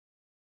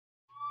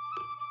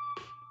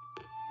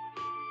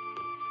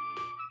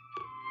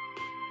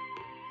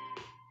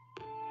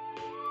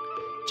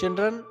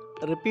Children,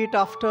 repeat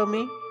after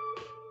me.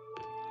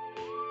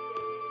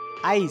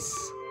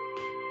 Ice.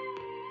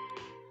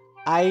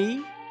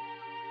 I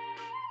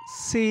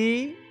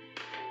C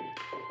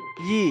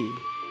E.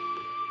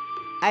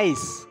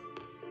 Ice.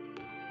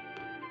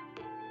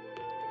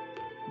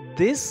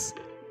 This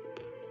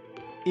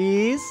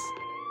is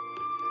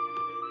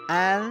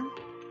an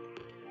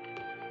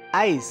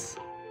ice.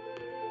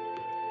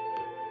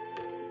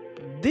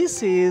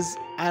 This is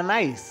an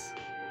ice.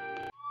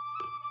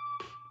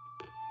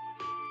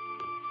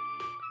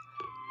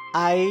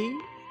 I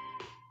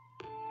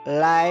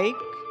like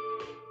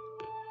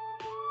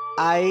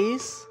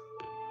ice.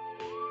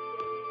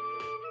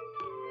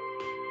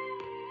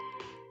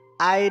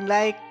 I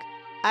like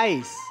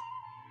ice.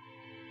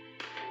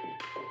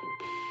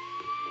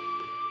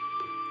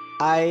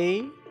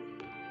 I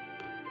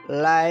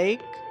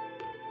like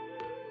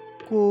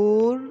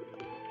cool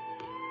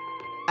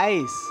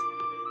ice.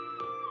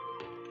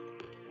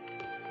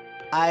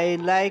 I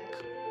like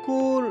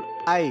cool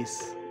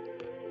ice.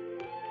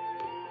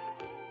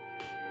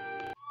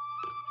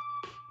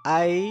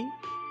 I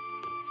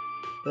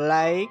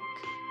like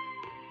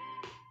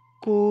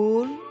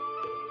cool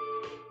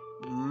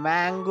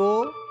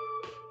mango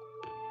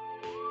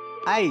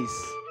ice.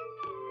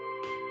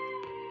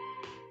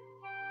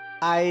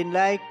 I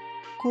like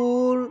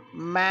cool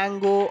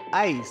mango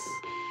ice.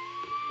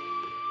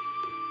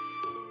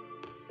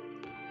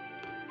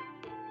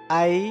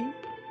 I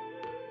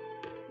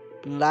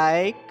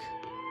like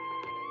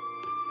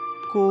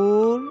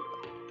cool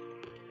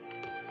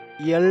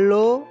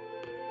yellow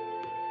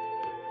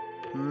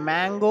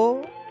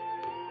mango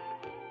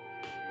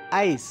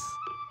ice.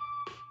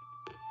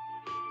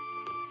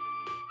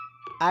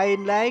 I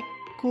like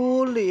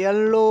cool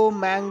yellow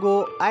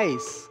mango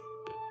ice.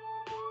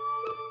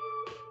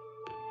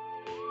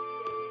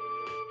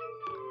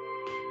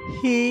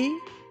 He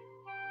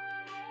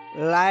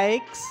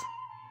likes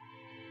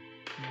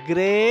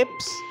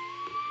grapes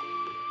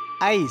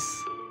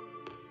ice.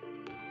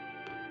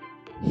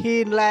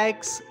 He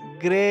likes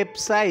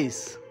grapes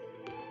ice.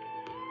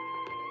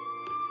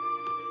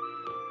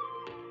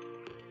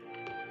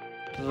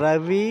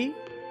 Ravi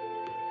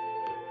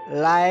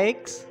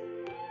likes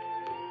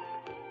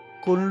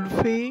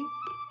kulfi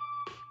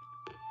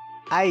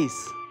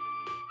ice.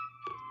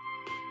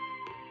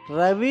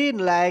 Ravi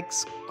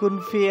likes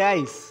kulfi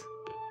ice.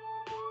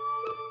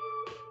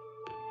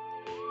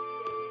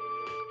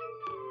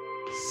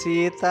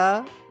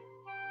 Sita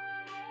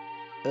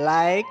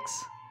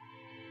likes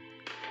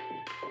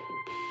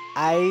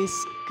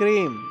ice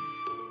cream.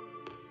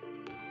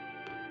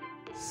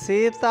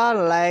 Sita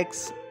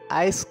likes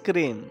ice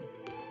cream.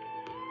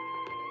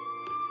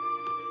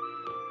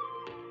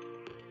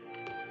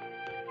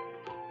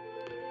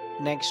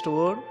 Next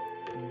word,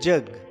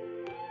 jug.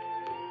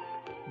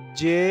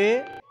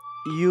 J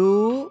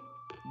U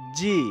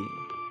G.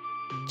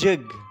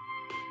 Jug.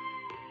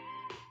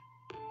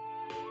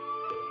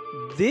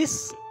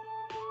 This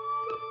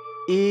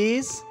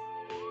is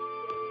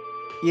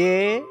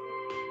a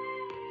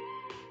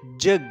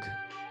jug.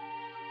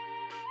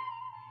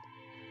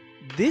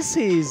 This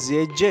is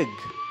a jug.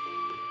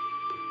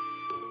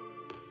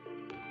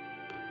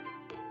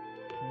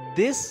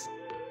 This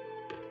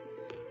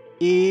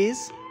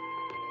is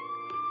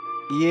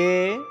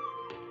a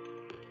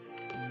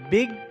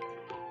big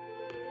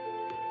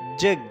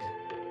jug.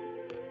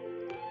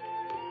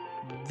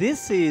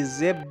 This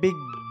is a big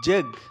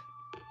jug.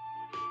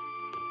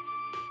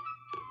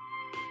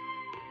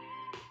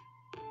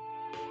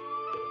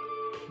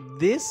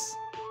 This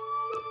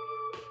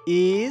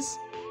is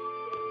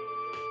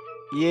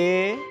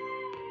a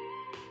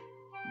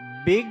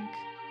big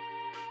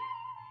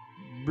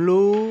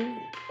blue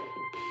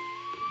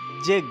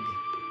jug.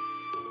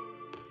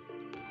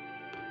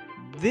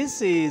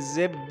 This is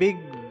a big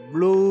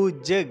blue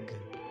jug.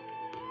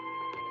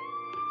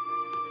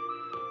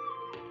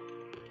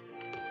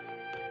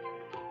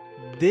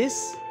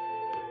 This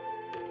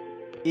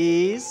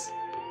is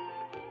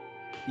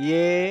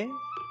a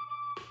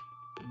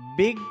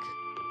big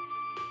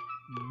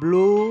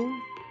blue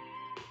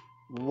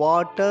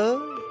water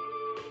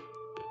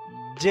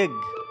jug.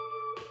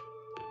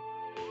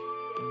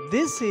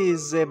 This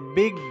is a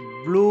big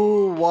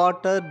blue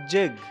water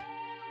jug.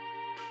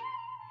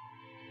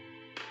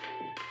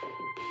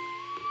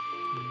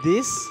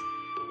 This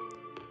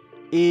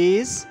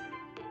is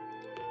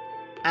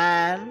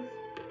an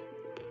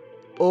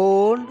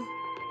old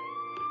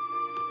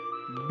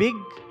big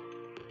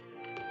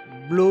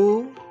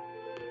blue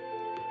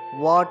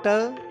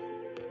water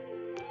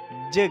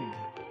jug.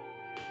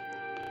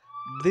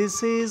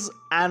 This is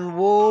an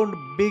old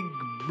big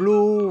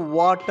blue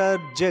water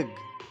jug.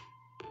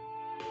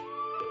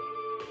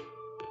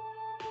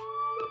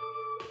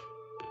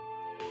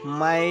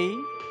 My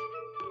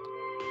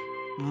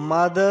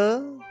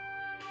mother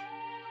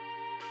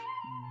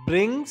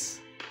brings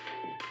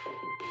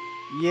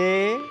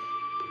a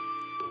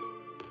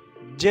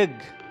jug.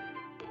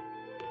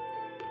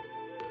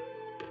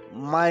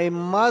 My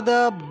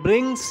mother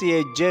brings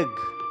a jug.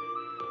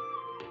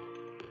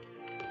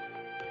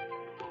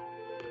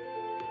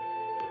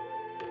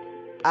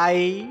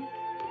 I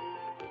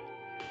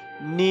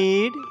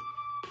need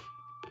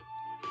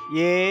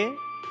a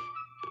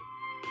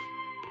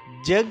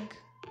jug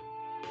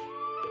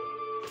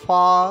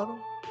for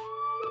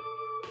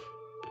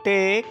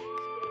take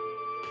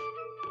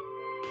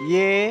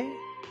a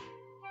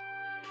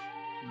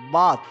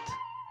bath.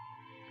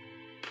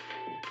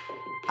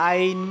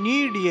 I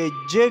need a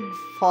jug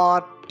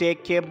for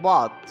take a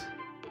bath.